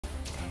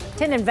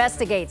10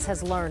 Investigates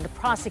has learned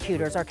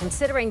prosecutors are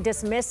considering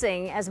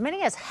dismissing as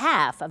many as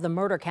half of the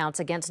murder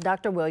counts against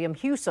Dr. William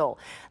Husel.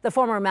 The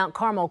former Mount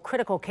Carmel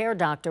critical care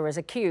doctor is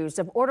accused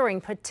of ordering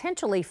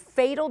potentially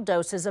fatal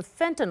doses of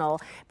fentanyl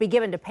be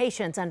given to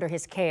patients under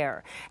his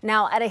care.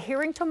 Now, at a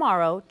hearing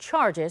tomorrow,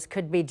 charges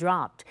could be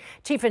dropped.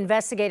 Chief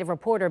investigative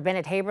reporter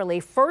Bennett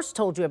Haberly first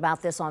told you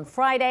about this on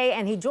Friday,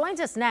 and he joins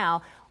us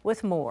now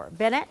with more.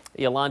 Bennett?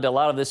 Yolanda, a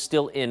lot of this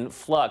still in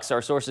flux.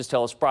 Our sources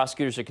tell us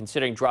prosecutors are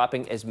considering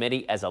dropping as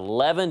many as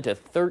 11 to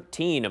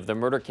 13 of the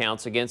murder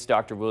counts against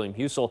Dr. William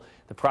Husel.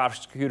 The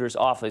prosecutor's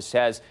office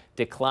has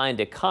declined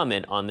to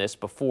comment on this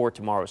before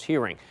tomorrow's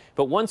hearing.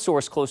 But one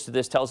source close to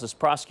this tells us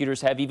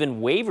prosecutors have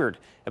even wavered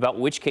about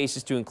which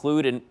cases to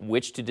include and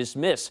which to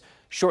dismiss.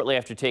 Shortly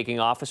after taking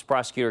office,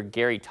 prosecutor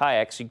Gary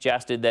Tyek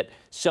suggested that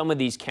some of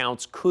these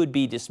counts could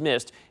be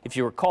dismissed. If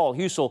you recall,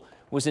 Husel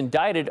was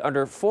indicted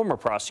under former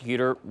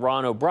prosecutor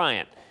Ron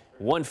O'Brien.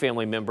 One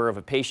family member of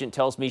a patient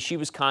tells me she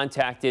was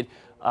contacted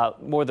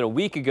more than a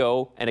week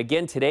ago and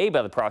again today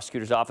by the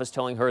prosecutor's office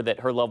telling her that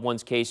her loved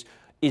one's case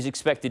is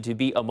expected to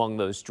be among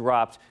those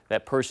dropped.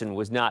 That person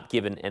was not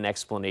given an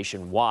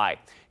explanation why.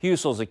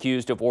 Husel is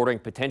accused of ordering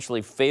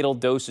potentially fatal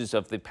doses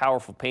of the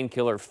powerful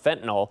painkiller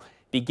fentanyl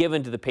be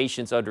given to the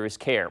patients under his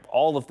care.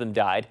 All of them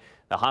died.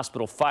 The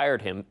hospital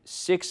fired him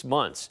 6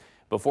 months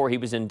before he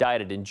was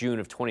indicted in June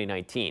of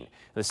 2019.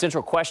 The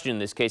central question in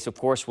this case, of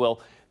course,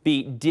 will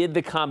be, did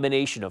the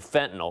combination of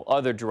fentanyl,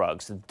 other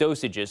drugs, the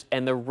dosages,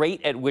 and the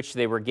rate at which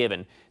they were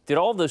given, did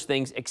all of those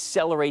things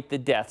accelerate the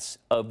deaths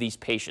of these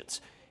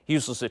patients?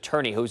 Husel's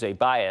attorney, Jose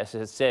Baez,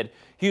 has said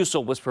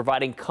Husel was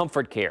providing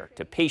comfort care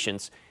to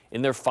patients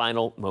in their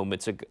final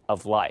moments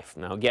of life.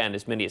 Now, again,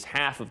 as many as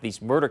half of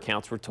these murder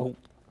counts we're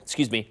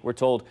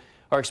told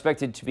are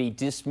expected to be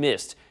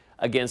dismissed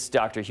against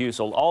Dr.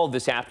 Husel. All of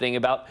this happening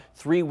about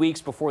 3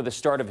 weeks before the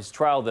start of his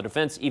trial. The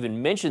defense even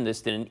mentioned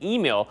this in an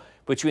email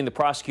between the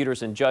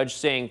prosecutors and judge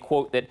saying,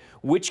 quote, that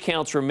which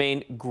counts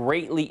remain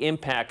greatly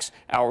impacts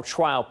our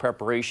trial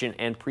preparation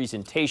and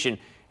presentation.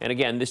 And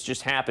again, this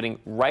just happening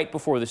right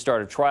before the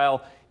start of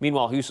trial.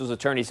 Meanwhile, Husel's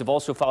attorneys have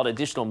also filed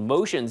additional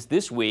motions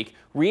this week,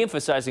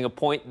 reemphasizing a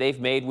point they've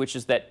made, which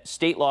is that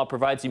state law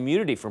provides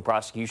immunity from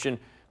prosecution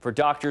for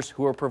doctors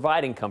who are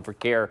providing comfort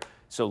care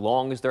so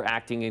long as they're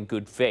acting in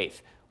good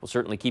faith. We'll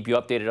certainly keep you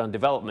updated on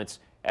developments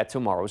at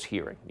tomorrow's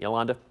hearing.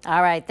 Yolanda?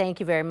 All right. Thank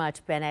you very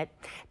much, Bennett.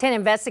 10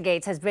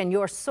 Investigates has been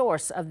your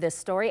source of this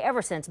story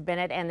ever since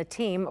Bennett and the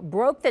team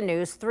broke the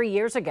news 3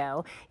 years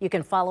ago. You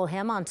can follow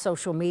him on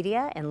social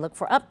media and look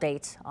for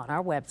updates on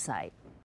our website.